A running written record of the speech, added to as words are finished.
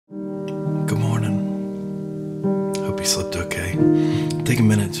you slept okay. Take a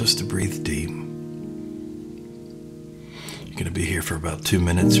minute just to breathe deep. You're going to be here for about 2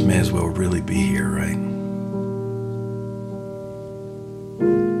 minutes. You may as well really be here, right?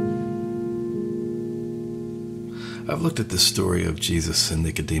 I've looked at the story of Jesus and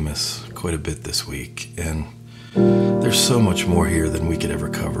Nicodemus quite a bit this week, and there's so much more here than we could ever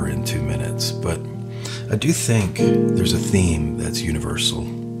cover in 2 minutes, but I do think there's a theme that's universal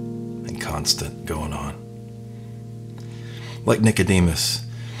and constant going on. Like Nicodemus,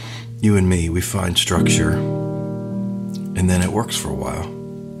 you and me, we find structure, and then it works for a while,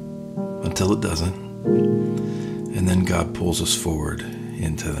 until it doesn't, and then God pulls us forward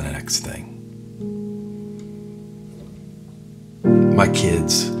into the next thing. My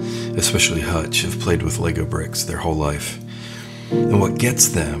kids, especially Hutch, have played with Lego bricks their whole life, and what gets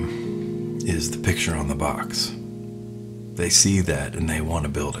them is the picture on the box. They see that and they want to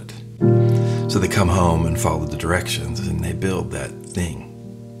build it. So they come home and follow the directions and they build that thing.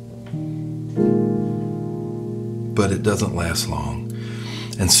 But it doesn't last long,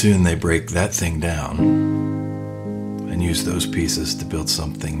 and soon they break that thing down and use those pieces to build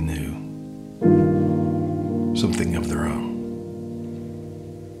something new, something of their own.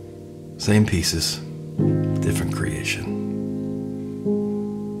 Same pieces, different creation.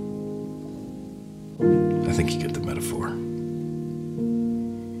 I think you get the metaphor.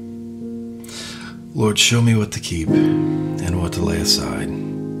 Lord, show me what to keep and what to lay aside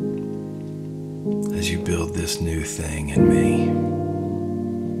as you build this new thing in me.